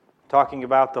talking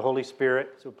about the Holy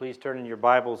Spirit. So please turn in your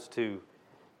Bibles to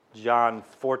John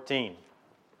 14.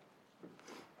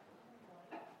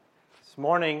 This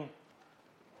morning,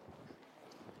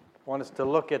 I want us to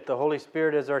look at the Holy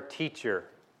Spirit as our teacher.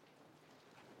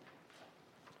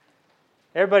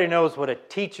 Everybody knows what a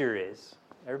teacher is.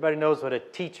 Everybody knows what a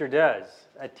teacher does.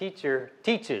 A teacher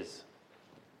teaches.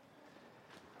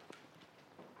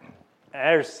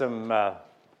 There's some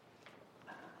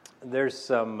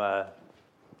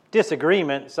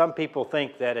disagreement. Some people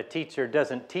think that a teacher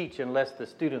doesn't teach unless the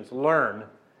students learn.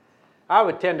 I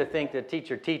would tend to think that a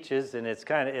teacher teaches, and it's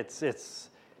kind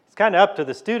of up to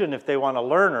the student if they want to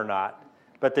learn or not.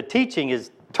 But the teaching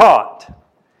is taught.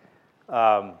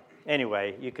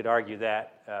 Anyway, you could argue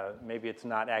that. Maybe it's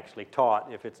not actually taught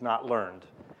if it's not learned.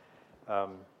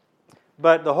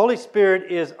 But the Holy Spirit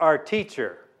is our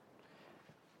teacher.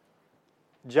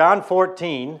 John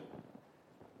 14,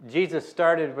 Jesus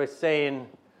started by saying,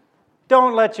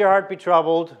 "Don't let your heart be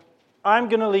troubled. I'm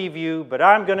going to leave you, but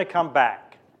I'm going to come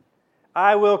back.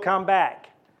 I will come back.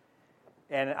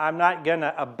 And I'm not going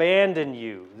to abandon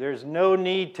you." There's no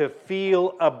need to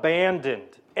feel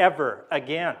abandoned ever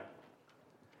again,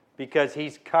 because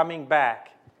He's coming back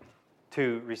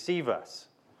to receive us.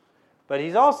 But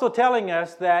He's also telling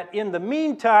us that in the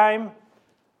meantime,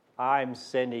 I'm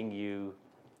sending you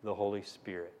the Holy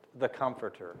Spirit, the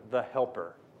Comforter, the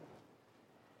Helper.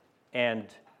 And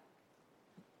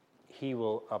He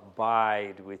will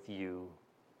abide with you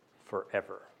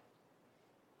forever.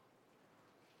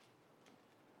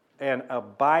 An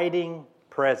abiding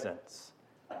presence.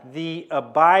 The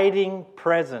abiding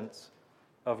presence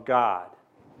of God.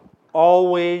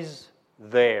 Always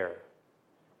there.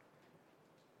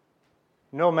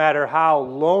 No matter how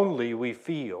lonely we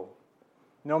feel,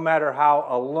 no matter how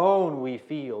alone we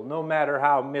feel, no matter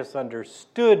how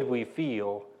misunderstood we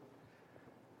feel,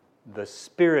 the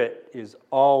Spirit is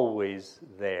always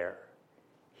there.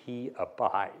 He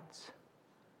abides.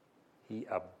 He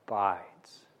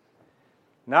abides.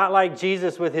 Not like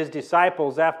Jesus with His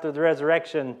disciples after the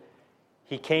resurrection.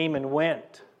 He came and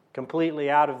went completely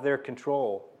out of their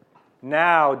control.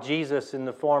 Now Jesus, in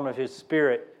the form of His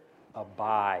Spirit,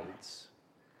 abides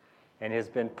and has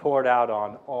been poured out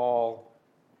on all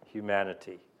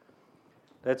humanity.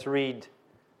 Let's read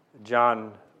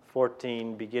John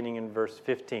 14, beginning in verse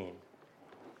 15.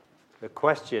 The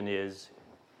question is,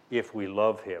 if we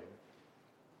love Him.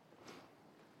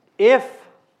 If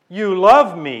you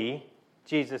love me,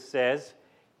 Jesus says,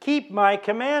 keep my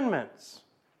commandments.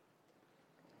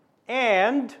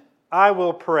 And I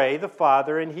will pray the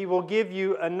Father, and He will give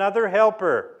you another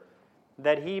helper,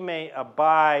 that He may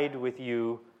abide with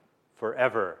you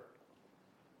forever.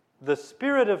 The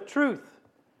Spirit of truth,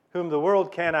 whom the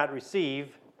world cannot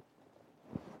receive,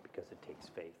 because it takes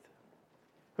faith.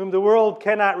 Whom the world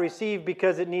cannot receive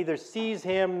because it neither sees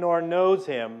Him nor knows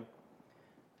Him.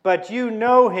 But you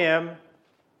know Him,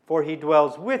 for He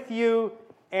dwells with you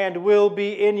and will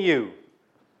be in you.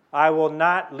 I will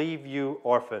not leave you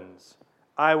orphans.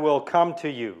 I will come to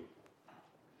you.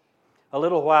 A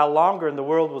little while longer and the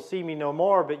world will see me no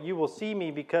more, but you will see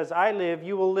me because I live,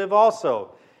 you will live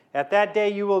also. At that day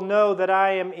you will know that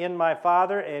I am in my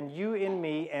Father, and you in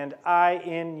me, and I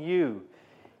in you.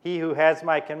 He who has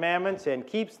my commandments and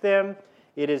keeps them,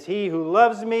 it is he who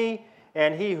loves me,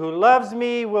 and he who loves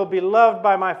me will be loved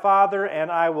by my Father,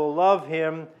 and I will love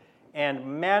him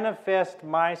and manifest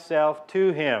myself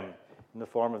to him in the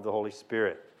form of the Holy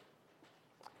Spirit.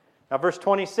 Now verse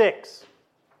 26.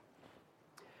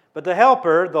 But the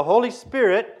Helper, the Holy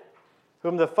Spirit,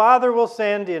 whom the Father will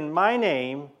send in my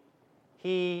name,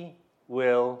 He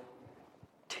will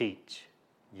teach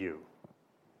you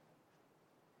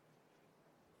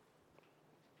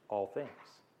all things.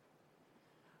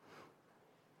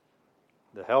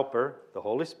 The Helper, the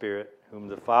Holy Spirit, whom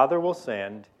the Father will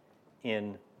send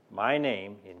in my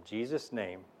name, in Jesus'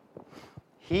 name,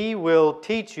 He will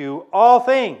teach you all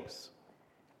things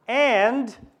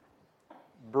and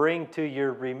bring to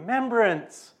your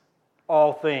remembrance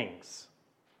all things.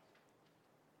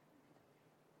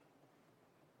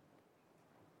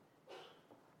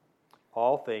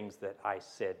 All things that I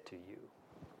said to you.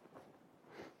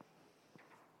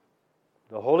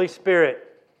 The Holy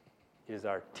Spirit is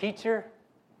our teacher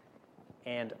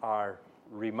and our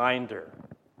reminder.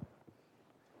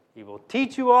 He will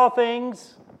teach you all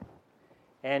things,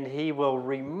 and He will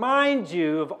remind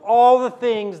you of all the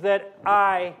things that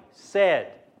I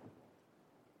said.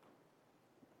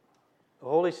 The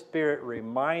Holy Spirit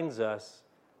reminds us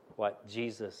what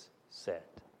Jesus said.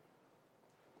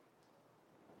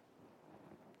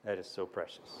 That is so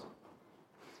precious.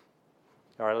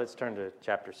 All right, let's turn to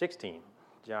chapter 16.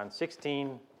 John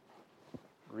 16,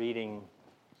 reading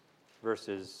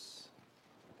verses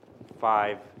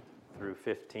 5 through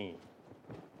 15.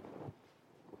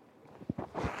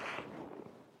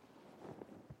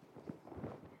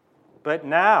 But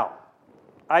now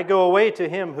I go away to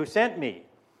him who sent me,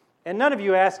 and none of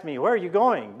you ask me, where are you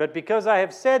going? But because I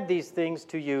have said these things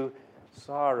to you,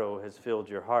 sorrow has filled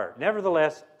your heart.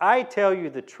 Nevertheless, I tell you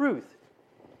the truth.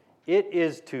 It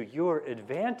is to your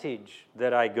advantage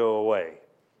that I go away.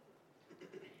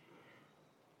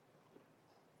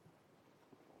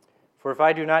 For if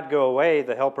I do not go away,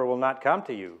 the Helper will not come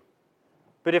to you.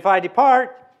 But if I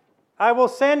depart, I will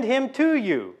send him to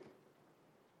you.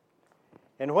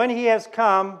 And when he has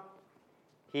come,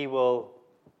 he will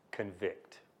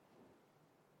convict.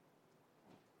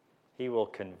 He will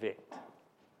convict.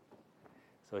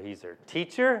 So he's our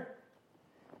teacher,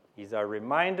 he's our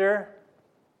reminder,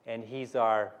 and he's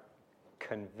our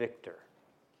convictor.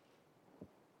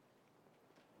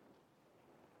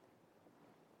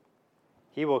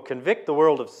 He will convict the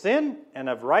world of sin and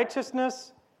of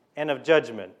righteousness and of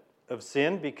judgment. Of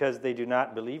sin, because they do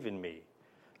not believe in me.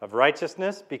 Of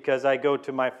righteousness, because I go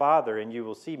to my Father and you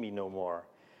will see me no more.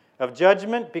 Of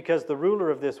judgment, because the ruler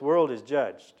of this world is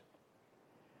judged.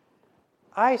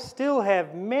 I still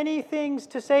have many things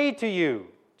to say to you,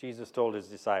 Jesus told his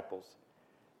disciples,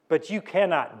 but you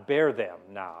cannot bear them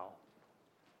now.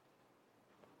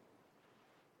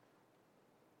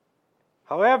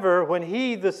 However, when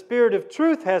he, the Spirit of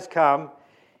truth, has come,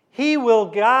 he will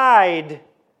guide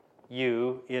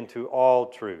you into all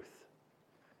truth.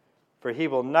 For he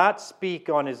will not speak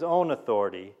on his own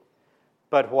authority,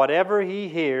 but whatever he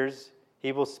hears,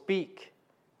 he will speak,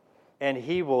 and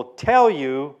he will tell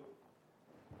you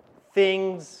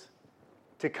things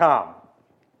to come.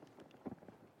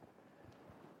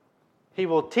 He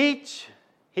will teach,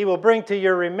 he will bring to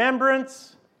your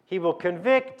remembrance, he will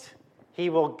convict, he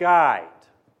will guide.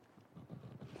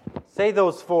 Say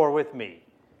those four with me.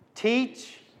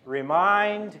 Teach,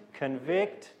 remind,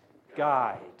 convict,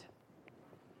 guide.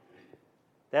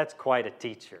 That's quite a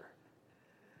teacher.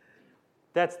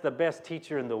 That's the best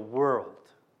teacher in the world.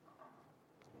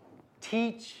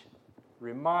 Teach,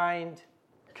 remind,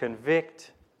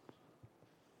 convict,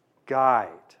 guide.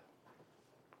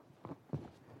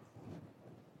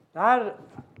 I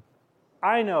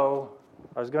know,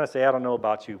 I was going to say I don't know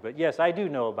about you, but yes, I do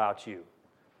know about you.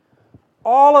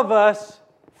 All of us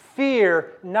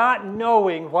fear not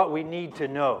knowing what we need to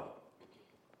know.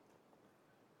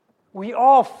 We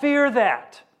all fear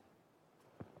that.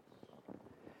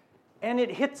 And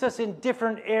it hits us in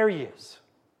different areas.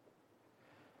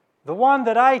 The one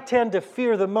that I tend to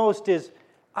fear the most is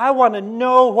I want to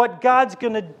know what God's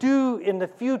going to do in the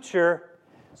future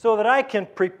so that I can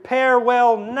prepare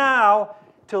well now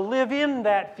to live in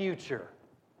that future.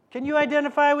 Can you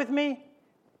identify with me?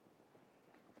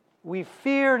 We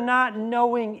fear not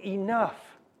knowing enough.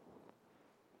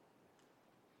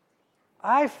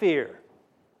 I fear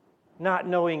not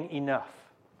knowing enough.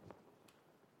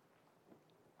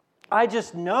 I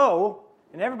just know,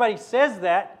 and everybody says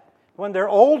that when they're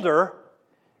older,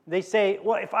 they say,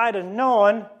 well, if I'd have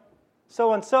known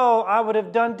so-and-so, I would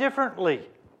have done differently.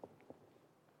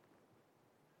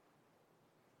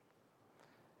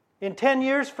 In 10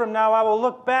 years from now, I will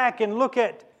look back and look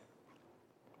at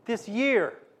this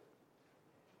year,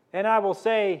 and I will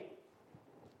say,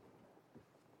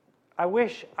 I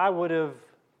wish I would have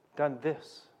done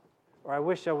this, or I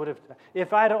wish I would have,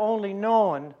 if I'd only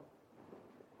known.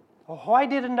 Well, why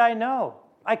didn't I know?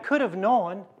 I could have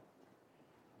known,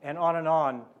 and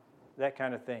on, that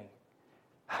kind of thing.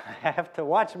 I have to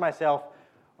watch myself,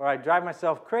 or I drive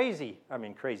myself crazy. I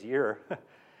mean, crazier.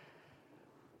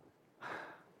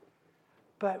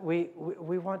 But we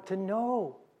want to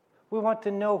know. We want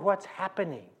to know what's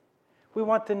happening. We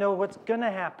want to know what's going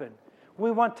to happen.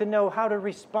 We want to know how to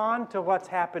respond to what's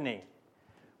happening.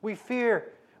 We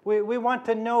fear. We want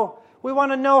to know. We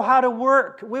want to know how to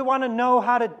work. We want to know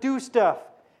how to do stuff.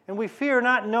 And we fear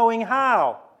not knowing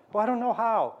how. Well, I don't know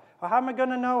how. Well, how am I going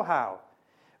to know how?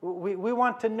 We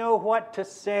want to know what to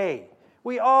say.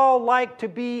 We all like to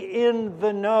be in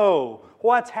the know.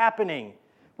 What's happening?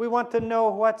 We want to know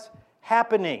what's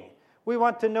happening. We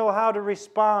want to know how to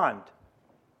respond.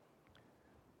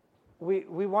 We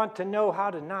want to know how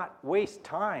to not waste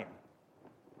time.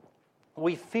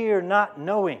 We fear not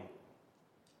knowing.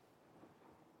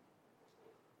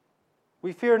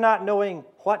 We fear not knowing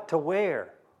what to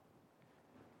wear,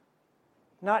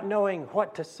 not knowing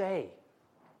what to say,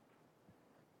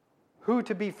 who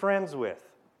to be friends with,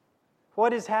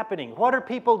 what is happening, what are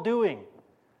people doing,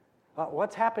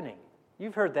 what's happening.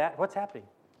 You've heard that. What's happening?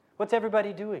 What's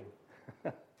everybody doing?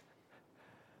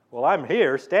 Well, I'm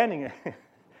here standing.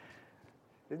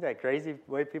 Isn't that crazy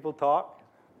the way people talk?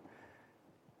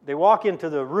 They walk into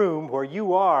the room where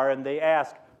you are and they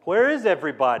ask, "Where is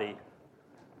everybody?"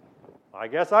 "I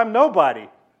guess I'm nobody."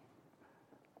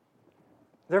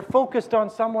 They're focused on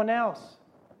someone else.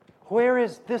 Where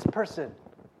is this person?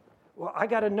 Well, I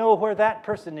got to know where that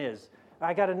person is.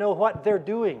 I got to know what they're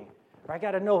doing. Or I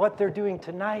got to know what they're doing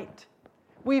tonight.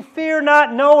 We fear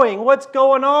not knowing what's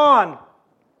going on.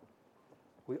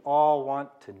 We all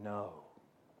want to know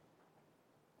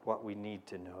what we need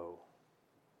to know.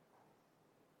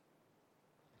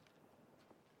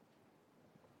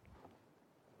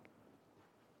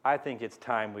 I think it's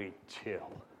time we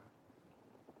chill.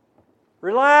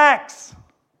 Relax.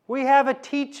 We have a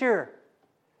teacher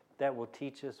that will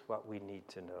teach us what we need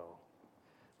to know.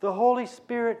 The Holy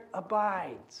Spirit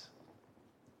abides.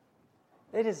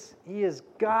 He is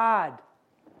God,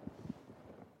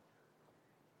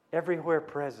 everywhere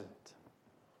present.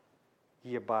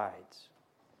 He abides.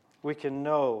 We can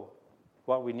know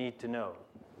what we need to know.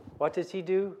 What does He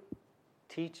do?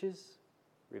 Teaches,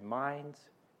 reminds,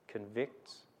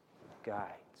 convicts,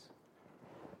 guides.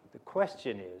 The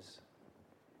question is,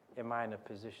 am I in a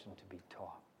position to be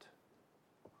taught?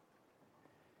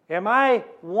 Am I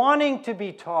wanting to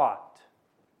be taught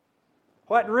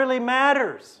what really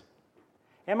matters?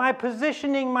 Am I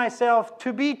positioning myself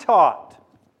to be taught?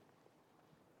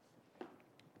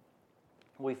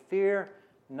 We fear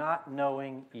not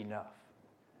knowing enough.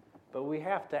 But we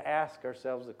have to ask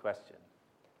ourselves the question,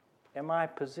 am I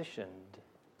positioned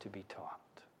to be taught?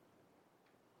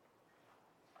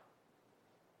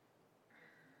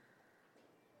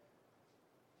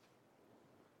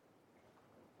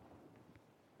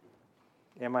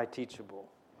 Am I teachable?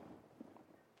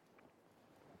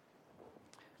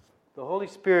 The Holy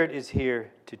Spirit is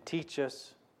here to teach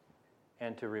us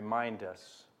and to remind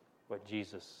us what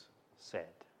Jesus said,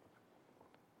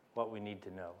 what we need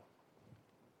to know.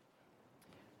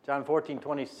 John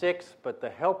 14:26, but the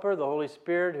Helper, the Holy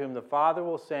Spirit, whom the Father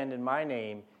will send in my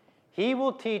name, He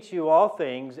will teach you all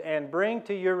things and bring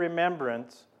to your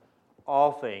remembrance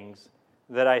all things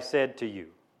that I said to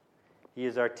you. He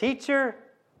is our teacher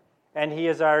and He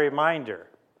is our reminder.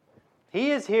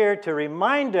 He is here to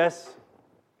remind us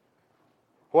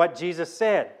what Jesus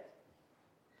said.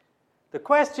 The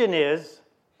question is,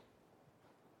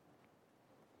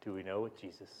 do we know what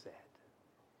Jesus said?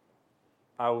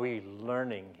 Are we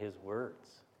learning His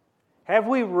words? Have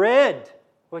we read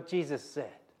what Jesus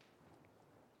said?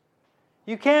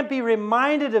 You can't be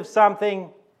reminded of something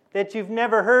that you've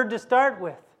never heard to start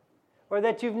with, or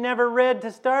that you've never read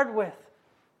to start with.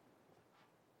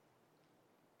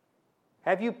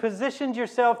 Have you positioned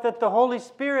yourself that the Holy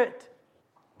Spirit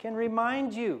can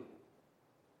remind you?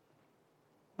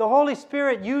 The Holy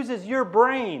Spirit uses your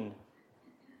brain.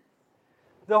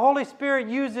 The Holy Spirit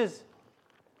uses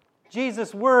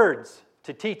Jesus' words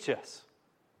to teach us.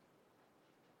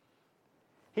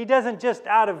 He doesn't just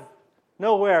out of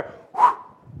nowhere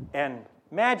and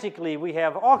magically we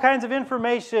have all kinds of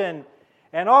information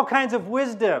and all kinds of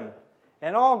wisdom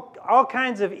and all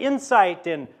kinds of insight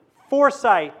and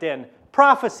foresight and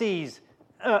prophecies.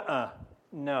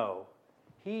 No.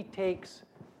 He takes,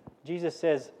 Jesus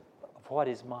says, what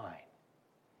is mine?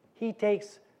 He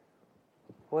takes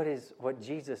what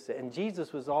Jesus said. And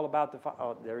Jesus was all about the Father.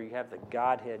 Oh, there you have the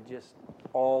Godhead, just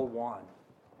all one.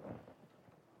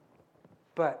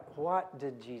 But what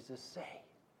did Jesus say?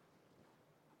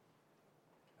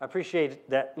 I appreciate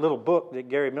that little book that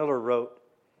Gary Miller wrote.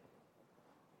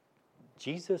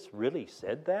 Jesus really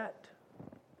said that?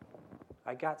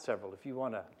 I got several. If you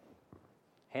want to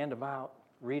hand them out,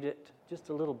 read it, just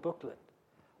a little booklet.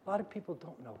 A lot of people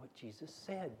don't know what Jesus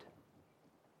said.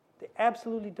 They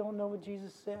absolutely don't know what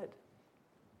Jesus said.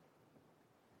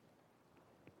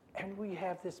 And we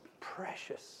have this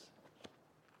precious,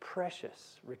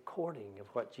 precious recording of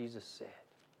what Jesus said.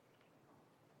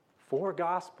 4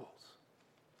 Gospels.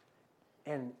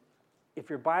 And if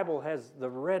your Bible has the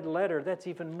red letter, that's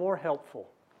even more helpful.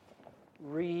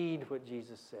 Read what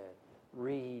Jesus said.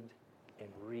 Read and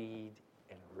read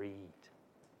and read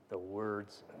the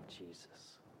words of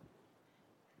Jesus.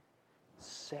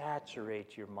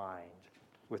 Saturate your mind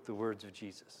with the words of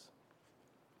Jesus.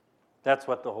 That's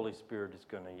what the Holy Spirit is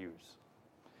going to use.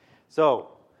 So,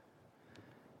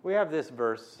 we have this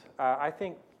verse. I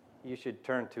think you should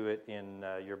turn to it in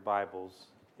your Bibles.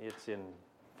 It's in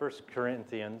 1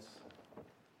 Corinthians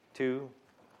 2.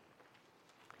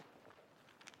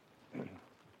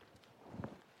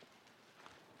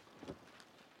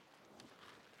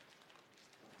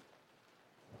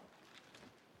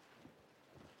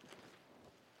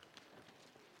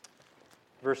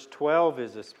 Verse 12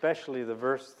 is especially the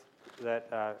verse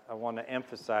that I want to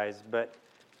emphasize, but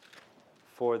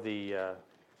for the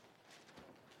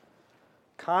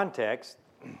context,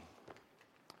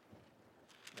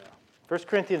 1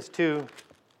 Corinthians 2,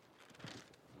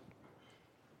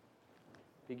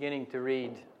 beginning to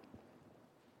read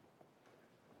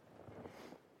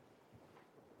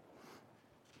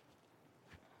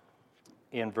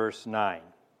in verse 9.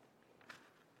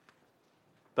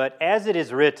 But as it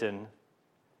is written,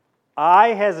 eye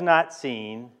has not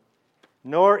seen,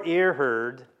 nor ear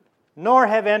heard, nor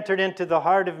have entered into the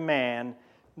heart of man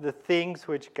the things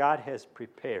which God has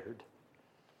prepared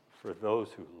for those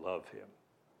who love him.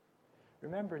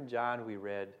 Remember in John we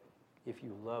read, if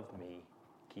you love me,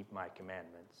 keep my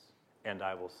commandments, and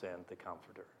I will send the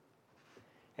Comforter.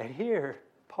 And here,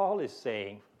 Paul is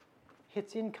saying,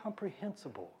 it's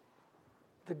incomprehensible,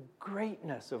 the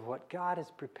greatness of what God has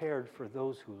prepared for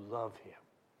those who love him,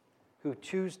 who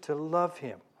choose to love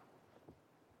him.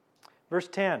 Verse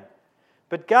 10,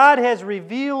 but God has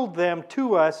revealed them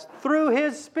to us through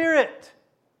his Spirit.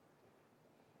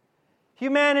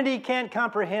 Humanity can't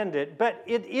comprehend it, but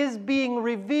it is being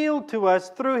revealed to us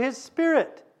through his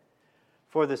Spirit.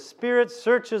 For the Spirit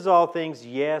searches all things,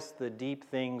 yes, the deep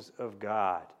things of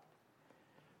God.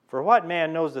 For what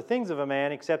man knows the things of a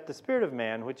man except the Spirit of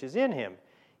man which is in him?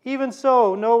 Even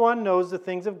so, no one knows the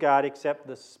things of God except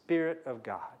the Spirit of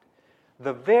God.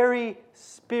 The very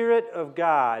Spirit of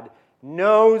God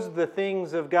knows the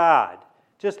things of God,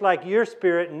 just like your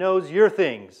spirit knows your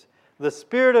things. The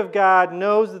Spirit of God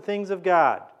knows the things of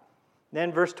God.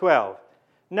 Then verse 12.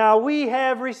 Now we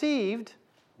have received,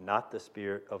 not the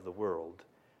spirit of the world,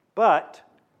 but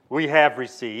we have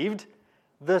received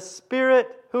the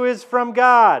Spirit who is from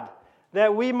God,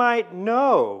 that we might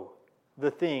know the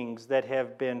things that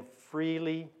have been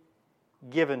freely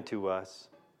given to us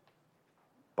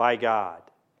by God.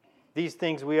 These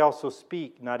things we also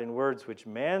speak, not in words which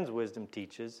man's wisdom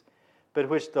teaches, but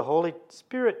which the Holy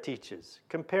Spirit teaches,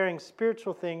 comparing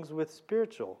spiritual things with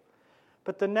spiritual.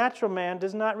 But the natural man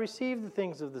does not receive the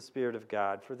things of the Spirit of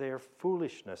God, for they are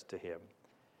foolishness to him.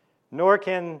 Nor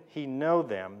can he know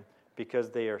them,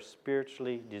 because they are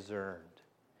spiritually discerned.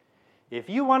 If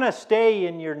you want to stay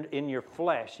in your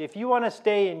flesh, if you want to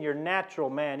stay in your natural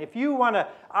man, if you want to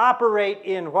operate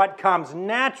in what comes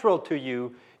natural to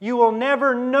you, you will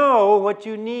never know what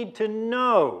you need to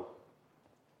know.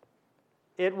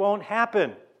 It won't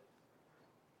happen.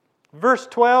 Verse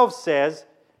 12 says,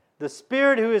 the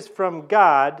Spirit who is from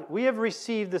God, we have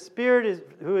received the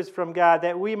Spirit who is from God,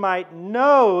 that we might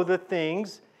know the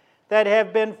things that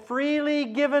have been freely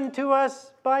given to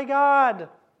us by God.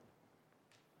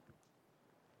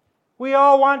 We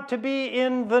all want to be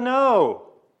in the know.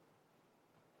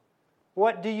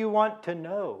 What do you want to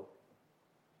know?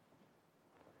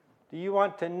 Do you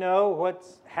want to know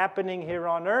what's happening here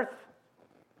on earth?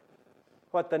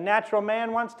 What the natural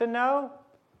man wants to know?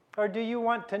 Or do you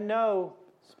want to know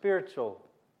spiritual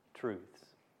truths?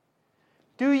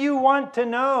 Do you want to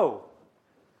know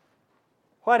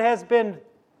what has been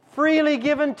freely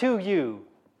given to you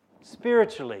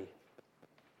spiritually?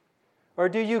 Or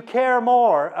do you care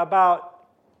more about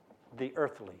the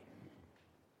earthly?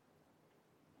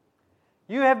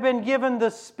 You have been given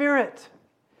the Spirit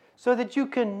so that you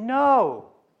can know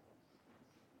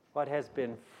what has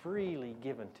been freely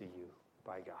given to you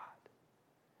by God.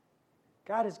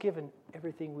 God has given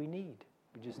everything we need.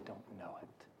 We just don't know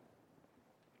it.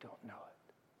 Don't know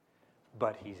it.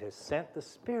 But He has sent the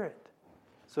Spirit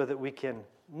so that we can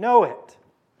know it.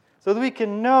 So that we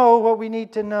can know what we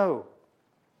need to know.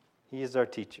 He is our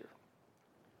teacher.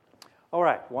 All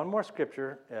right, one more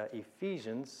scripture,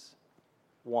 Ephesians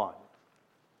 1.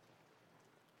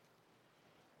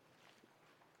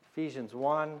 Ephesians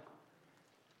 1,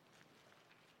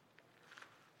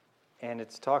 and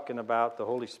it's talking about the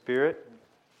Holy Spirit.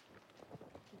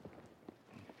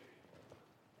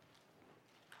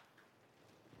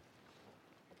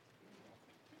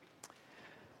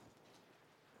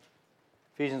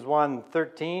 Ephesians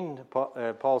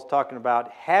 1:13, Paul's talking about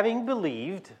having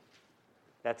believed.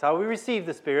 That's how we receive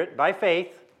the Spirit, by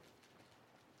faith.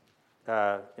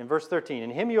 In verse 13,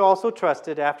 in Him you also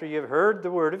trusted after you have heard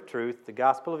the word of truth, the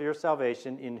gospel of your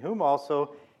salvation, in whom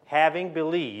also, having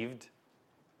believed,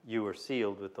 you were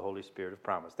sealed with the Holy Spirit of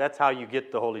promise. That's how you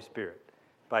get the Holy Spirit,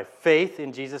 by faith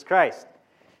in Jesus Christ.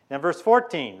 Now verse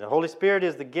 14, the Holy Spirit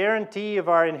is the guarantee of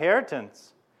our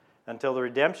inheritance until the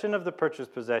redemption of the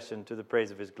purchased possession to the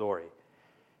praise of His glory.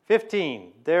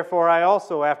 15, therefore I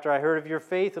also, after I heard of your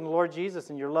faith in the Lord Jesus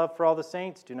and your love for all the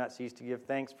saints, do not cease to give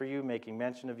thanks for you, making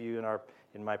mention of you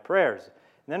in my prayers.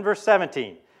 And then verse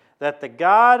 17, that the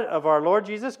God of our Lord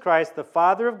Jesus Christ, the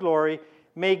Father of glory,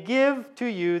 may give to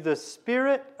you the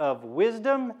spirit of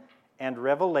wisdom and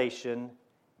revelation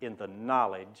in the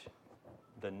knowledge,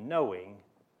 the knowing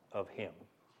of Him,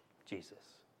 Jesus.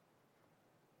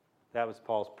 That was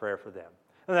Paul's prayer for them.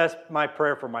 And that's my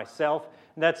prayer for myself,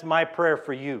 and that's my prayer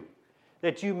for you,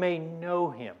 that you may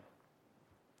know Him,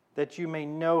 that you may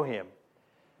know Him,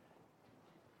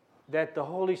 that the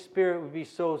Holy Spirit would be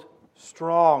so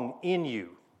strong in you,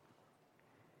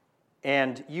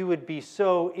 and you would be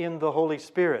so in the Holy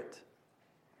Spirit,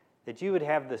 that you would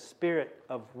have the spirit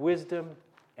of wisdom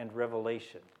and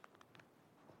revelation,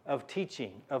 of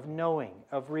teaching, of knowing,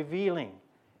 of revealing,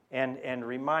 and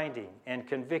reminding, and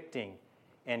convicting,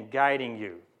 and guiding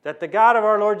you. That the God of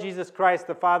our Lord Jesus Christ,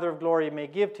 the Father of glory, may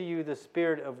give to you the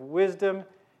spirit of wisdom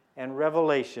and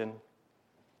revelation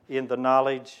in the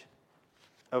knowledge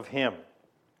of Him.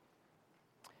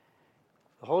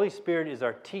 The Holy Spirit is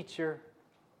our teacher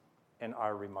and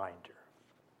our reminder.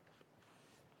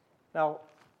 Now,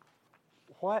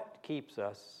 what keeps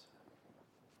us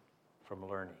from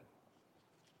learning?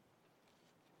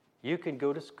 You can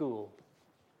go to school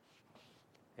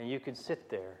and you can sit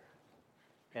there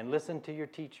and listen to your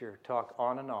teacher talk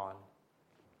on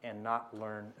and not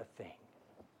learn a thing.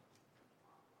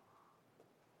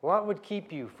 What would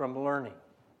keep you from learning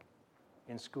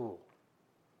in school?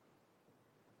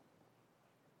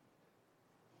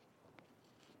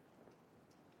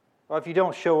 Well, if you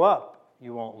don't show up,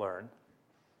 you won't learn.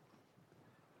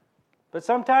 But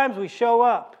sometimes we show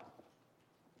up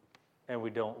and we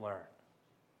don't learn.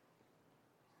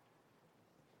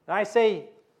 And I say,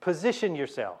 position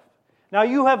yourself. Now,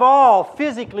 you have all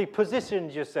physically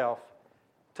positioned yourself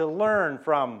to learn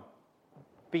from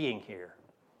being here.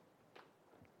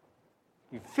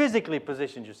 You physically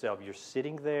positioned yourself. You're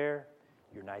sitting there.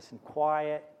 You're nice and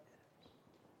quiet.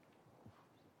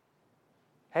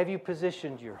 Have you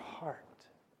positioned your heart?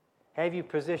 Have you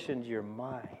positioned your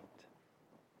mind?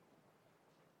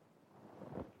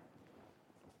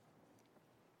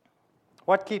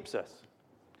 What keeps us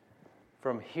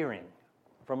from hearing,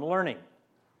 from learning,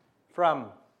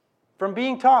 from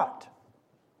being taught?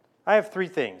 I have three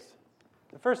things.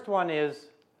 The first one is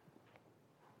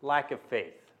lack of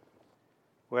faith.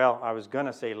 Well, I was going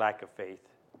to say lack of faith,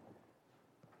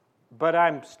 but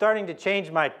I'm starting to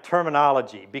change my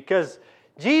terminology because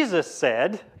Jesus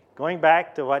said, going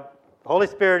back to what the Holy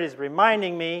Spirit is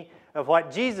reminding me of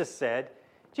what Jesus said,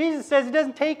 Jesus says it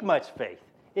doesn't take much faith.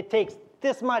 It takes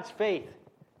this much faith,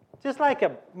 just like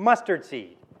a mustard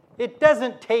seed. It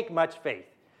doesn't take much faith.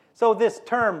 So this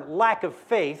term, lack of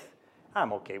faith,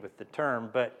 I'm okay with the term,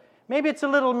 but maybe it's a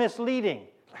little misleading.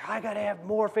 I got to have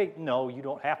more faith. No, you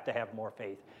don't have to have more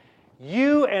faith.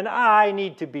 You and I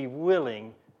need to be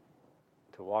willing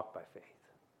to walk by faith.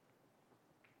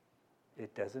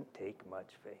 It doesn't take much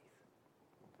faith.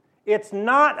 It's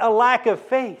not a lack of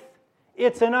faith.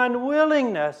 It's an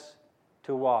unwillingness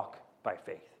to walk by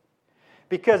faith.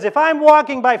 Because if I'm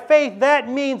walking by faith, that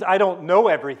means I don't know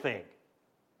everything.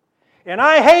 And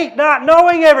I hate not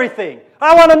knowing everything.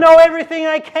 I want to know everything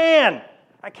I can.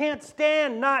 I can't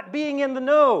stand not being in the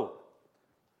know.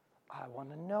 I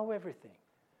want to know everything.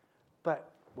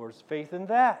 But where's faith in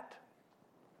that?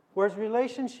 Where's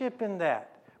relationship in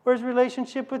that? Where's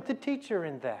relationship with the teacher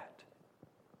in that?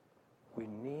 We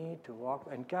need to walk,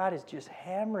 and God is just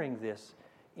hammering this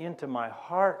into my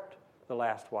heart the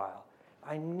last while.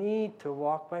 I need to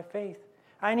walk by faith.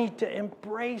 I need to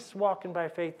embrace walking by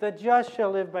faith. The just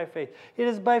shall live by faith. It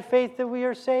is by faith that we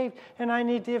are saved. And I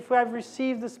need to, if I've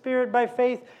received the Spirit by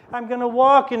faith, I'm going to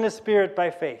walk in the Spirit by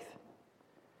faith.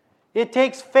 It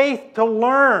takes faith to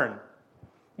learn.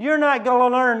 You're not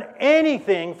going to learn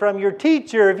anything from your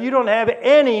teacher if you don't have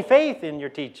any faith in your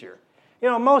teacher. You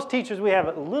know, most teachers, we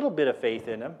have a little bit of faith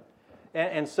in them.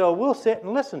 And so we'll sit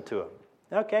and listen to them.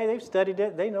 Okay, they've studied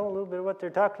it. They know a little bit of what they're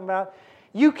talking about.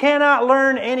 You cannot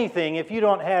learn anything if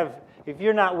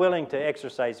you're not willing to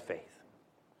exercise faith.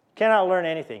 Cannot learn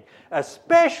anything.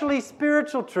 Especially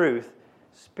spiritual truth.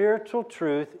 Spiritual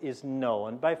truth is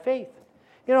known by faith.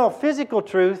 You know, physical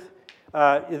truth,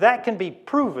 that can be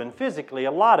proven physically,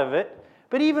 a lot of it.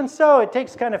 But even so, it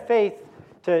takes kind of faith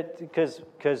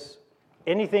because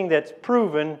anything that's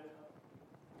proven,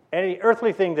 any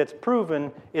earthly thing that's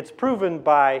proven, it's proven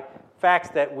by facts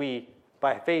that we,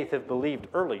 by faith, have believed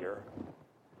earlier.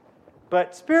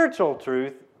 But spiritual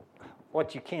truth,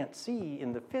 what you can't see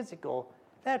in the physical,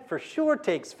 that for sure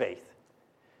takes faith.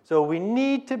 So we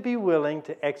need to be willing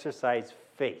to exercise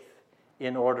faith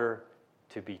in order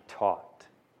to be taught.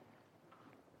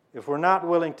 If we're not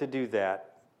willing to do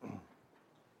that,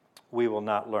 we will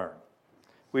not learn.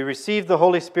 We receive the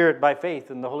Holy Spirit by faith,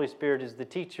 and the Holy Spirit is the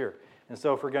teacher. And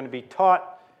so if we're going to be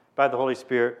taught by the Holy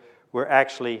Spirit,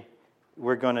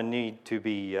 we're going to need to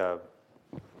be,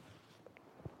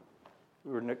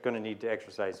 we're going to need to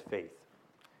exercise faith.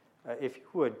 If you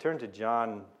would, turn to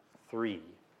John 3. It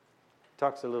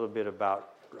talks a little bit about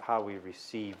how we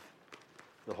receive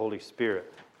the Holy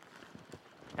Spirit.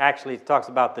 Actually, it talks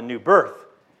about the new birth,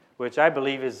 which I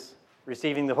believe is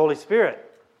receiving the Holy Spirit.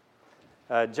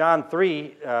 John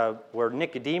 3, where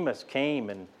Nicodemus came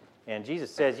and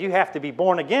Jesus says, you have to be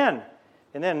born again.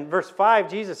 And then verse 5,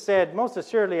 Jesus said, most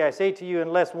assuredly I say to you,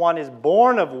 unless one is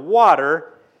born of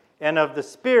water and of the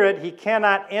Spirit, he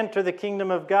cannot enter the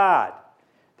kingdom of God.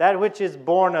 That which is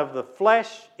born of the flesh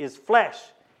is flesh,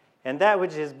 and that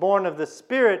which is born of the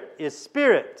Spirit is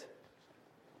spirit.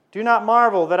 Do not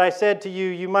marvel that I said to you,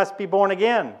 you must be born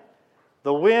again.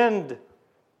 The wind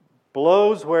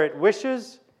blows where it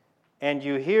wishes, and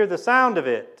you hear the sound of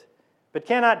it, but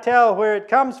cannot tell where it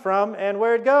comes from and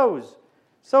where it goes.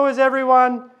 So is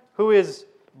everyone who is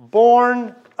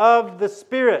born of the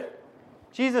Spirit.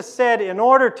 Jesus said in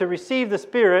order to receive the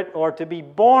Spirit or to be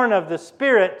born of the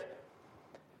Spirit,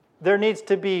 you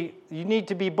need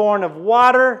to be born of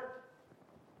water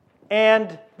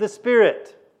and the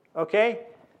Spirit. Okay?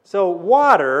 So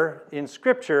water in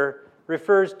Scripture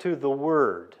refers to the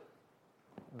Word.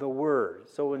 The Word.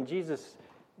 So when Jesus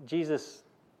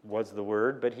was the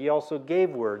Word, but He also gave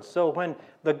words. So when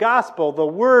the gospel, the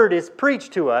Word, is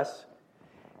preached to us,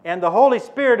 and the Holy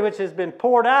Spirit, which has been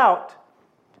poured out,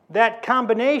 that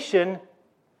combination,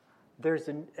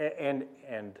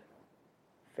 and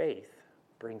faith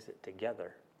brings it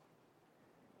together.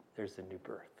 There's a new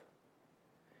birth.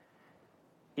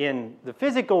 In the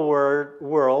physical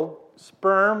world,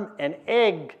 sperm and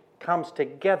egg comes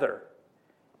together,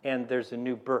 and there's a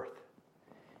new birth.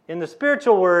 In the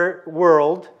spiritual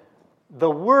world,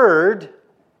 the Word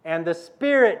and the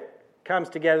Spirit comes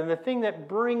together, and the thing that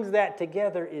brings that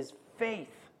together is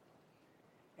faith,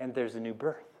 and there's a new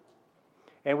birth.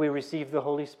 And we receive the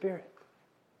Holy Spirit.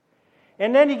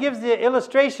 And then he gives the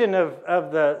illustration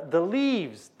of the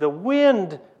leaves, the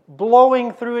wind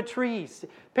blowing through a tree.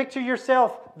 Picture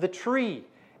yourself the tree,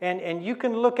 and you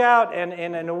can look out, and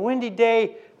in a windy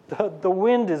day, the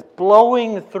wind is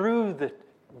blowing through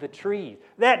the tree.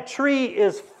 That tree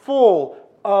is full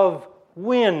of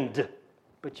wind,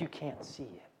 but you can't see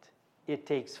it. It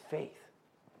takes faith.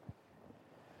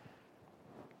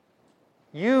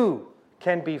 You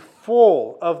can be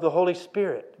full of the Holy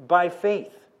Spirit by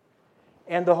faith.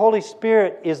 And the Holy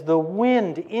Spirit is the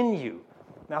wind in you.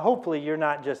 Now, hopefully you're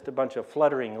not just a bunch of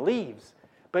fluttering leaves,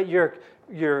 but you're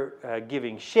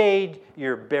giving shade,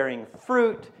 you're bearing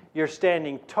fruit, you're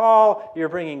standing tall, you're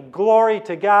bringing glory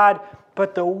to God,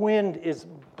 but the wind is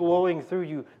blowing through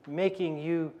you, making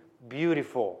you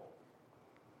beautiful.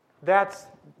 That's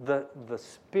the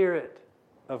Spirit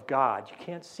of God. You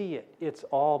can't see it. It's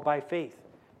all by faith.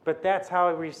 But that's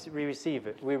how we receive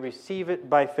it. We receive it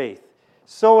by faith.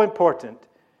 So important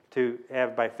to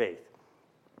have by faith.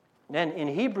 Then in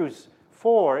Hebrews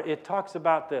 4, it talks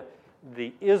about the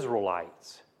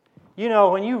Israelites. You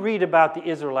know, when you read about the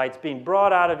Israelites being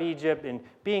brought out of Egypt and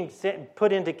being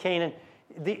put into Canaan,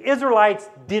 the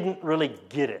Israelites didn't really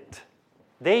get it.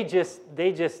 It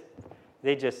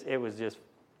was just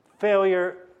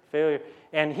failure.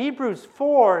 And Hebrews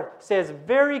 4 says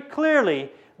very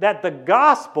clearly that the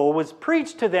gospel was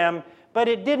preached to them, but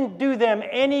it didn't do them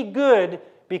any good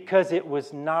because it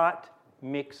was not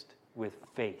mixed with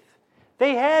faith.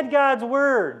 They had God's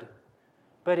word,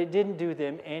 but it didn't do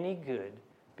them any good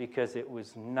because it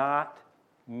was not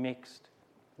mixed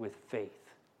with faith.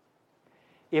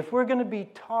 If we're going to be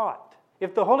taught,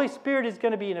 if the Holy Spirit is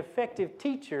going to be an effective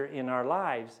teacher in our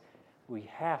lives, we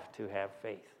have to have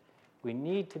faith. We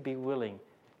need to be willing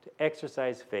to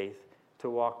exercise faith, to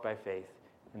walk by faith,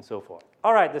 and so forth.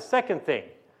 All right, the second thing,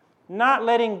 not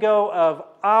letting go of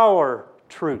our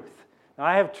truth. Now,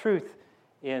 I have truth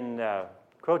in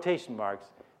quotation marks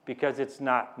because it's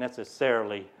not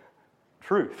necessarily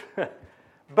truth.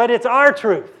 But it's our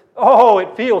truth. Oh,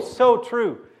 it feels so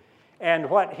true. And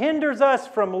what hinders us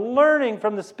from learning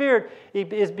from the Spirit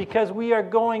is because we are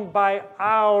going by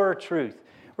our truth.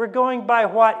 We're going by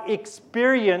what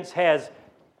experience has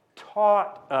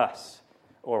taught us,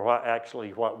 or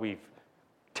what we've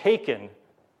taken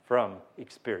from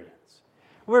experience.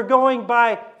 We're going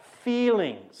by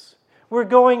feelings. We're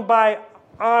going by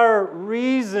our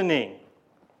reasoning.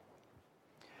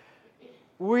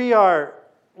 We are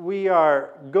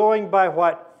going by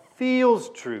what feels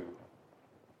true.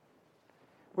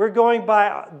 We're going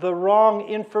by the wrong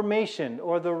information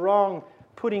or the wrong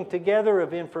putting together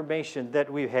of information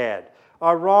that we've had,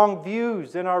 our wrong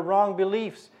views and our wrong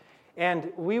beliefs.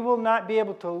 And we will not be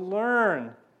able to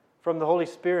learn from the Holy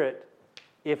Spirit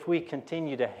if we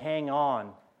continue to hang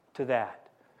on to that.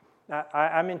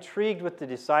 I'm intrigued with the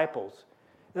disciples.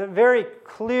 Very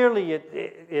clearly,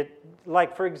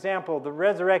 like for example, the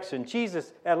resurrection.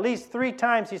 Jesus, at least 3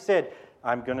 times he said,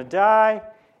 I'm going to die,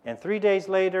 and 3 days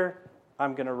later,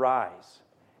 I'm going to rise.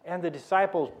 And the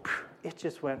disciples, it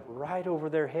just went right over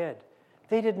their head.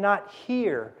 They did not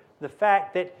hear the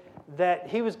fact that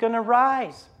he was going to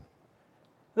rise.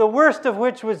 The worst of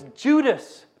which was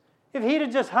Judas. If he'd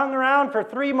have just hung around for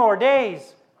 3 more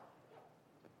days.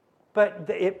 But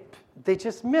they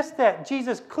just missed that.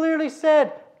 Jesus clearly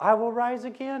said, I will rise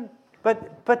again.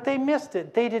 But they missed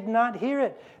it. They did not hear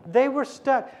it. They were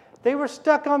stuck. They were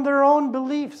stuck on their own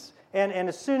beliefs. And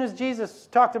as soon as Jesus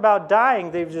talked about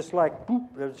dying, they were just like, boop,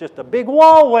 there was just a big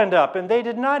wall went up, and they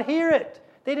did not hear it.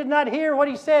 They did not hear what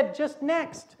he said just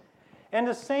next. And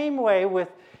the same way with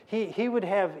he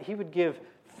would give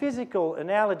physical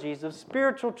analogies of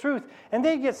spiritual truth, and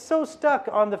they'd get so stuck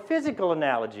on the physical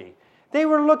analogy. They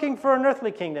were looking for an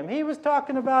earthly kingdom. He was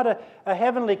talking about a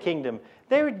heavenly kingdom.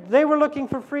 They were looking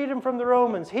for freedom from the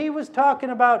Romans. He was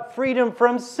talking about freedom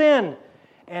from sin.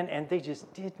 And they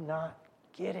just did not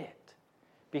get it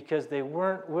because they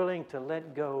weren't willing to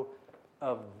let go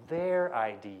of their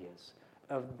ideas,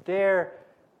 of their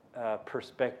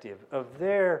perspective, of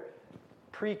their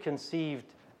preconceived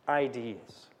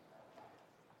ideas.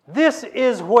 This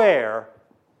is where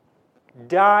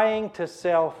dying to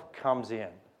self comes in.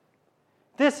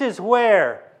 This is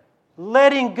where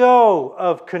letting go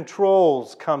of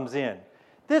controls comes in.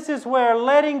 This is where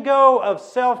letting go of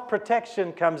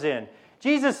self-protection comes in.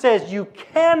 Jesus says, you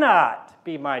cannot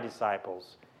be my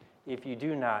disciples if you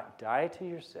do not die to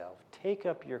yourself, take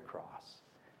up your cross,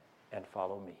 and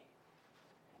follow me.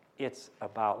 It's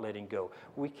about letting go.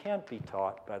 We can't be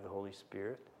taught by the Holy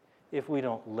Spirit if we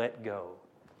don't let go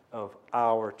of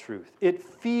our truth. It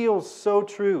feels so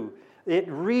true. It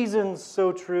reasons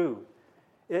so true.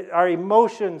 Our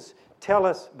emotions tell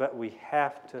us, but we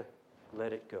have to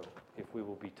let it go if we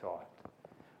will be taught.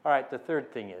 All right, the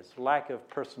third thing is lack of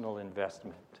personal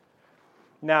investment.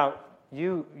 Now,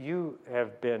 you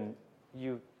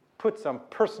put some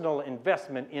personal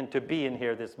investment into being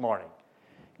here this morning.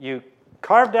 You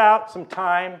carved out some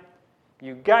time,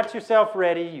 you got yourself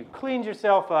ready, you cleaned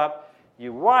yourself up,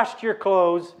 you washed your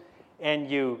clothes, and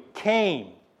you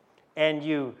came and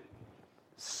you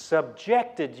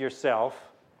subjected yourself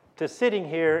to sitting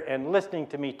here and listening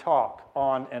to me talk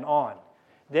on and on.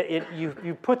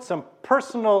 You put some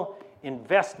personal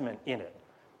investment in it.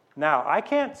 Now, I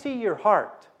can't see your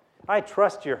heart. I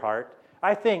trust your heart.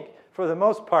 I think, for the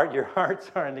most part, your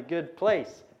hearts are in a good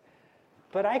place.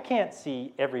 But I can't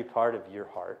see every part of your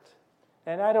heart.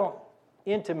 And I don't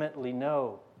intimately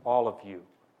know all of you.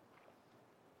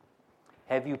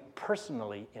 Have you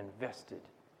personally invested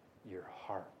your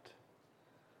heart?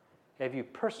 Have you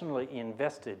personally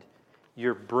invested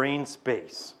your brain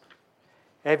space?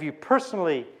 Have you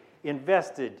personally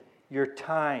invested your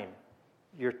time,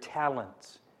 your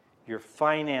talents, your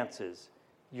finances,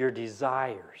 your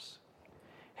desires?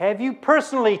 Have you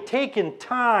personally taken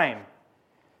time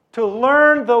to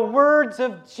learn the words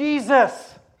of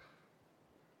Jesus?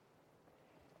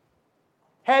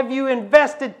 Have you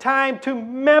invested time to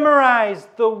memorize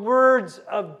the words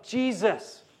of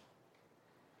Jesus?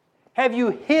 Have you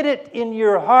hid it in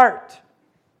your heart?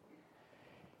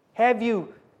 Have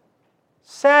you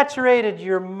saturated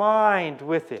your mind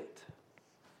with it?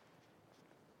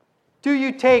 Do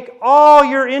you take all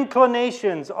your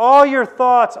inclinations, all your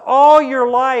thoughts, all your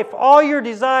life, all your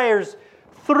desires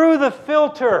through the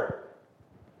filter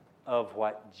of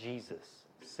what Jesus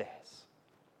says?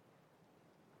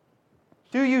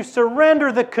 Do you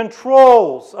surrender the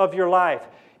controls of your life,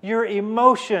 your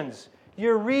emotions,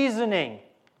 your reasoning,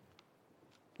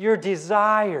 your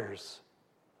desires?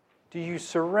 Do you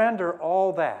surrender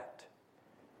all that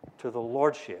to the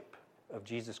lordship of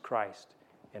Jesus Christ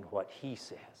and what He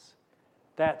says?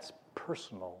 That's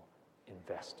personal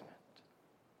investment.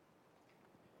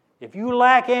 If you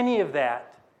lack any of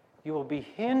that, you will be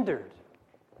hindered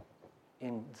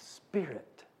in the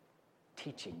Spirit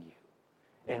teaching you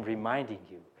and reminding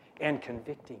you and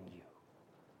convicting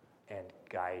you and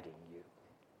guiding you.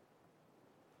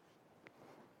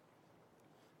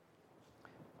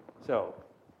 So,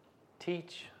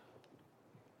 teach.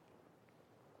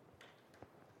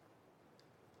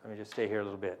 Let me just stay here a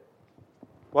little bit.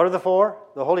 What are the four?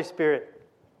 The Holy Spirit.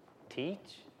 Teach.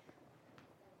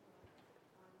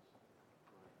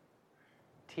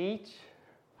 Teach.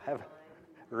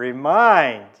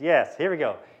 Remind. Yes, here we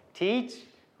go. Teach,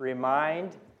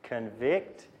 remind,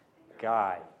 convict,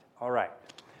 guide. All right.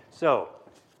 So,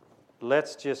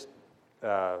 let's just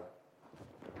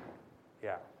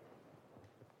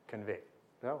Convict.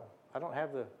 No, I don't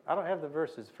have the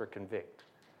verses for convict.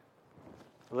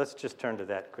 Let's just turn to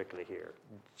that quickly here.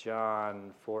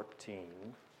 John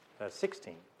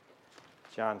 16.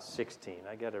 John 16.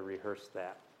 I got to rehearse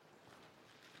that.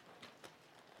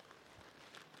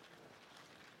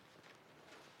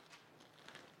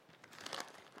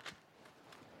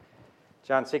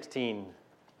 John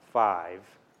 16:5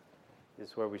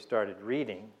 is where we started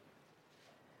reading.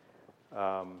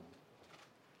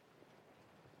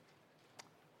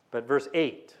 But verse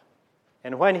 8,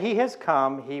 and when he has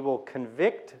come, he will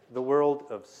convict the world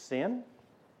of sin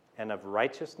and of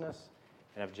righteousness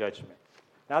and of judgment.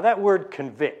 Now that word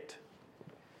convict,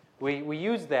 we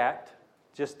use that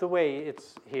just the way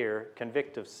it's here,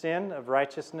 convict of sin, of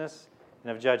righteousness,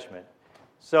 and of judgment.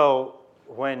 So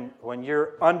when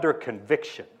you're under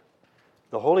conviction,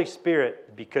 the Holy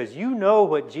Spirit, because you know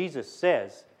what Jesus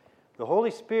says, the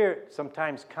Holy Spirit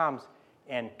sometimes comes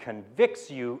and convicts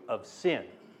you of sin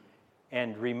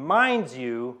and reminds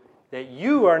you that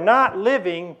you are not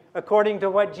living according to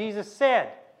what Jesus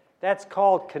said. That's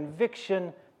called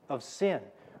conviction of sin.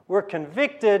 We're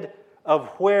convicted of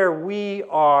where we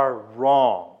are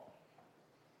wrong.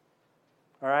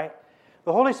 All right?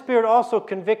 The Holy Spirit also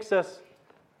convicts us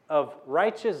of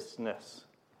righteousness.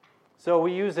 So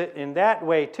we use it in that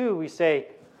way too. We say,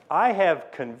 I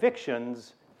have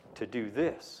convictions to do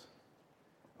this.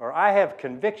 Or I have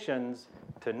convictions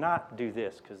to not do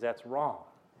this because that's wrong.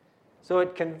 So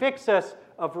it convicts us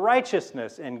of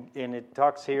righteousness. And it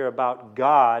talks here about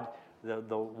God,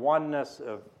 the oneness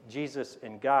of Jesus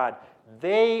and God.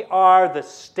 They are the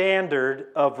standard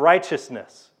of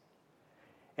righteousness.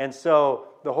 And so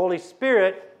the Holy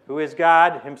Spirit, who is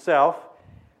God himself,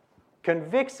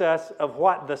 convicts us of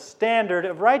what the standard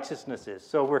of righteousness is.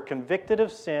 So we're convicted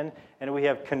of sin, and we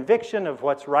have conviction of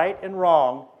what's right and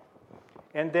wrong,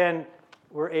 and then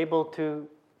we're able to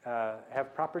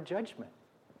have proper judgment.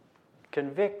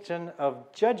 Conviction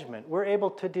of judgment. We're able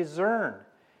to discern,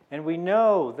 and we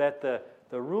know that the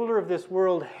ruler of this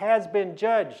world has been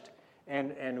judged,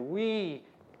 and we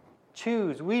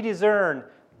choose, we discern,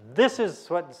 this is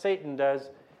what Satan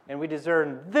does, and we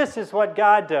discern, this is what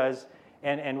God does,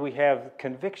 and we have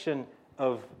conviction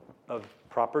of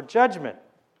proper judgment.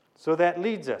 So that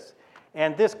leads us.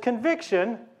 And this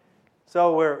conviction,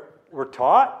 so we're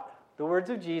taught the words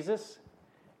of Jesus,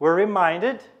 we're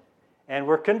reminded, and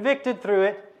we're convicted through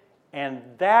it, and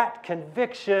that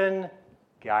conviction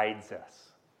guides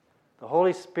us. The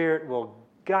Holy Spirit will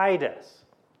guide us.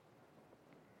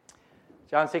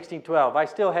 John 16:12, I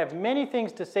still have many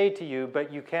things to say to you,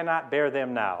 but you cannot bear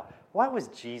them now. What was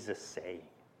Jesus saying?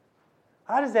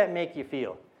 How does that make you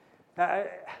feel?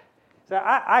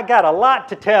 I got a lot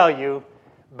to tell you,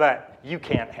 but you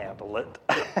can't handle it.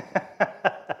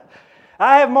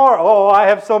 I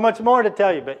have so much more to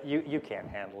tell you, but you can't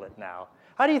handle it now.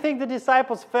 How do you think the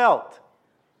disciples felt?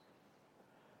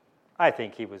 I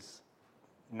think he was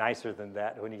nicer than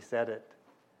that when he said it.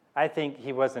 I think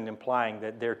he wasn't implying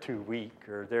that they're too weak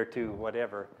or they're too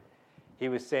whatever. He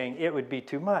was saying it would be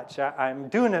too much. I'm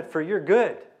doing it for your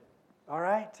good. All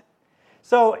right?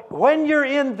 So when you're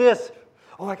in this,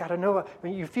 I got to know,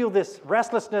 when you feel this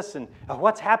restlessness and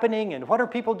what's happening and what are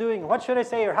people doing, what should I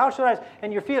say or how should I,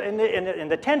 and you feel,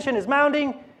 and the tension is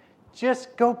mounting,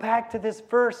 just go back to this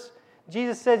verse.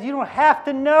 Jesus says you don't have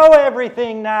to know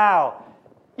everything now.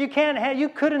 You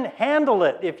couldn't handle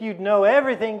it if you'd know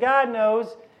everything God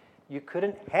knows. You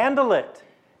couldn't handle it.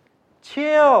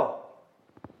 Chill.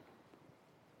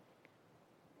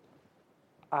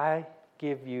 I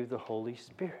give you the Holy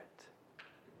Spirit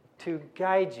to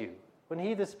guide you. When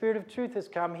He, the Spirit of truth, has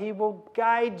come, He will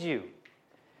guide you.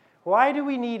 Why do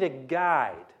we need a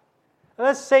guide?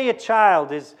 Let's say a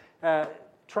child is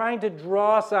trying to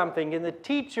draw something, and the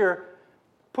teacher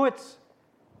puts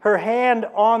her hand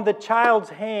on the child's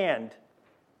hand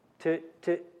to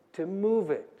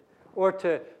move it, or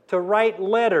to write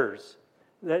letters.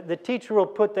 The teacher will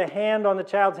put the hand on the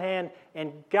child's hand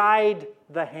and guide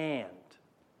the hand.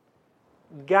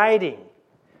 Guiding.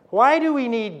 Why do we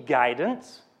need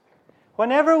guidance?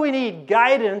 Whenever we need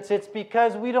guidance, it's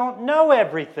because we don't know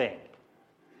everything.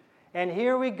 And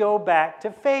here we go back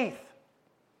to faith.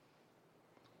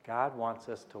 God wants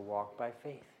us to walk by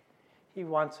faith. He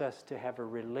wants us to have a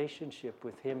relationship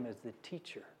with Him as the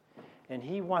teacher. And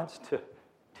He wants to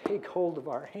take hold of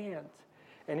our hands.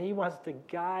 And He wants to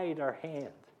guide our hands.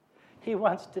 He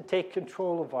wants to take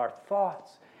control of our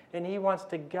thoughts. And He wants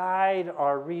to guide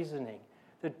our reasoning,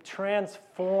 to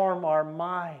transform our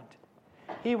mind.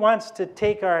 He wants to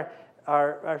take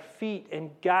our feet and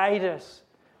guide us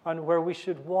on where we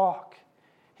should walk.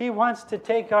 He wants to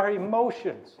take our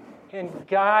emotions and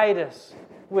guide us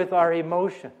with our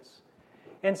emotions.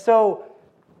 And so,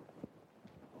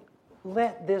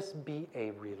 let this be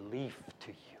a relief to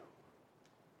you.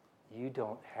 You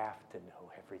don't have to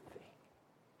know everything.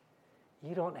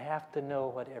 You don't have to know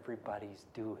what everybody's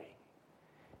doing.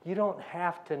 You don't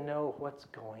have to know what's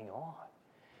going on.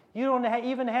 You don't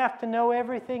even have to know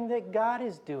everything that God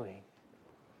is doing.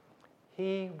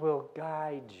 He will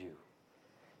guide you.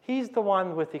 He's the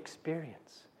one with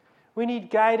experience. We need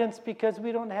guidance because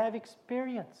we don't have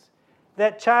experience.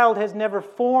 That child has never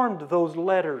formed those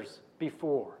letters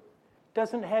before.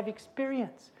 Doesn't have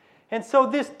experience. And so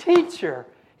this teacher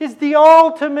is the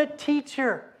ultimate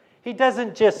teacher. He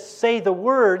doesn't just say the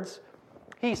words.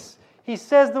 He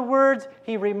says the words.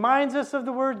 He reminds us of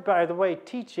the words. By the way,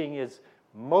 teaching is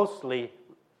mostly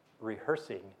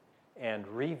rehearsing and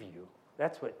review.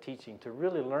 That's what teaching, to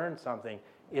really learn something,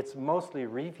 it's mostly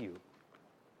review.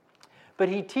 But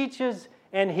he teaches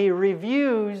and he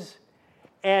reviews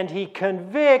and he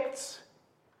convicts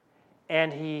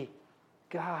and he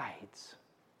guides.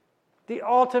 The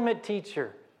ultimate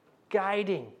teacher,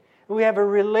 guiding. We have a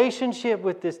relationship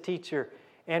with this teacher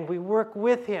and we work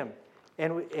with him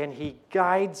and he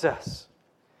guides us.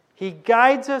 He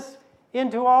guides us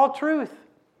into all truth.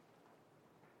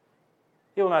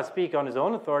 He will not speak on his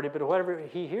own authority, but whatever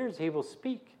he hears, he will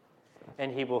speak.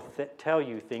 And he will tell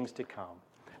you things to come.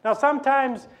 Now,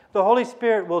 sometimes the Holy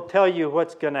Spirit will tell you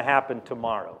what's going to happen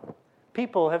tomorrow.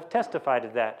 People have testified to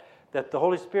that the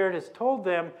Holy Spirit has told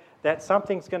them that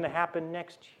something's going to happen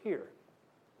next year.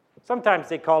 Sometimes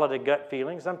they call it a gut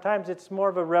feeling. Sometimes it's more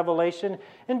of a revelation.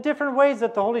 In different ways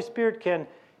that the Holy Spirit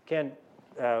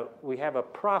we have a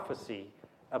prophecy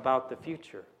about the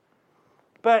future.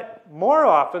 But more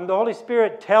often, the Holy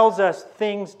Spirit tells us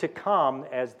things to come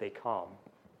as they come.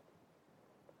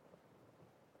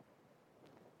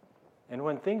 And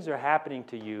when things are happening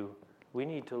to you, we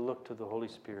need to look to the Holy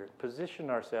Spirit, position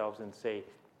ourselves and say,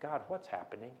 God, what's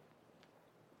happening?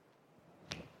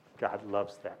 God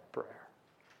loves that prayer.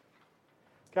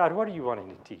 God, what are you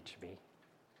wanting to teach me?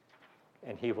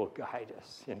 And he will guide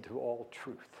us into all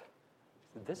truth.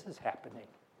 This is happening.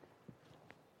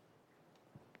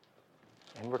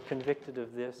 And we're convicted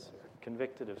of this, or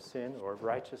convicted of sin, or of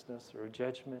righteousness, or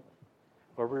judgment,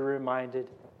 or we're reminded,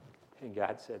 and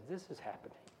God said, this is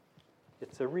happening.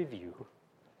 It's a review.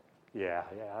 Yeah,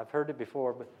 I've heard it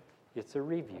before, but it's a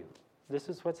review. This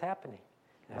is what's happening.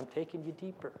 And I'm taking you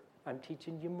deeper. I'm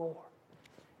teaching you more.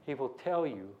 He will tell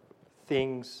you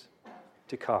things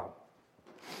to come.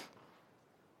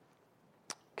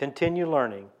 Continue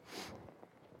learning.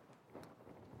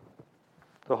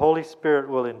 The Holy Spirit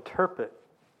will interpret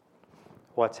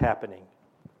what's happening.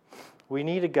 We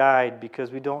need a guide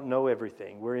because we don't know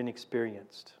everything. We're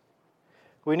inexperienced.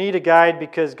 We need a guide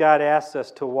because God asks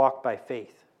us to walk by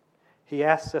faith. He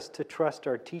asks us to trust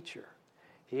our teacher.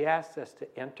 He asks us to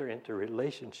enter into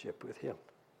relationship with him.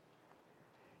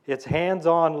 It's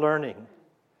hands-on learning.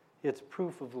 It's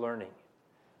proof of learning.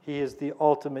 He is the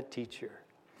ultimate teacher.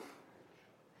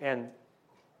 And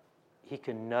he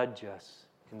can nudge us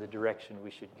in the direction we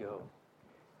should go.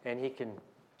 And he can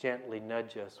gently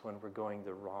nudge us when we're going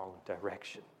the wrong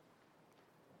direction.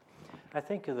 I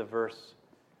think of the verse,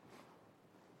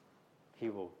 he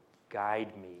will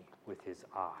guide me with his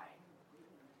eye.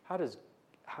 How does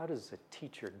a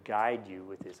teacher guide you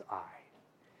with his eye?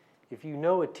 If you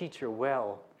know a teacher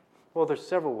well, there's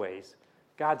several ways.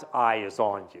 God's eye is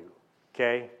on you,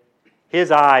 okay? His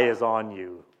eye is on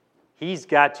you. He's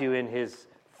got you in his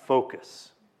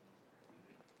focus.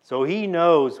 So he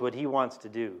knows what he wants to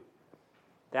do.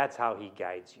 That's how he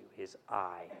guides you. His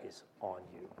eye is on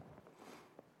you.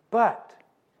 But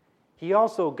he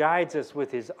also guides us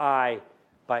with his eye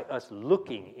by us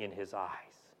looking in his eyes.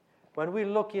 When we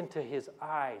look into his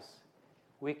eyes,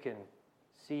 we can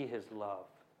see his love.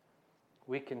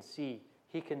 We can see,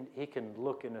 he can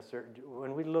look in a certain,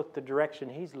 when we look the direction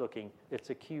he's looking, it's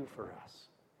a cue for us.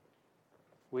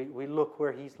 We look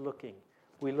where he's looking.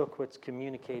 We look what's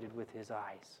communicated with his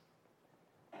eyes.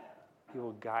 He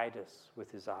will guide us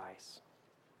with his eyes.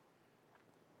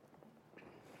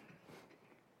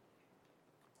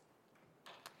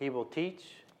 He will teach,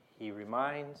 he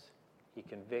reminds, he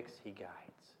convicts, he guides.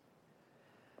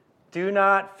 Do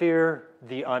not fear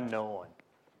the unknown.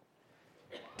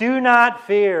 Do not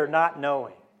fear not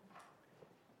knowing.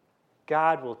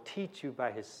 God will teach you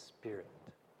by his Spirit.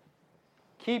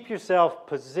 Keep yourself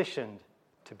positioned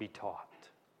to be taught.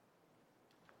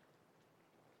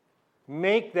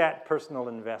 Make that personal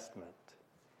investment.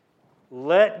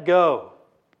 Let go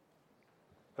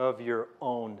of your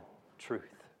own truth.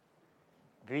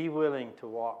 Be willing to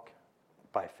walk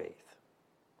by faith.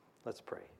 Let's pray.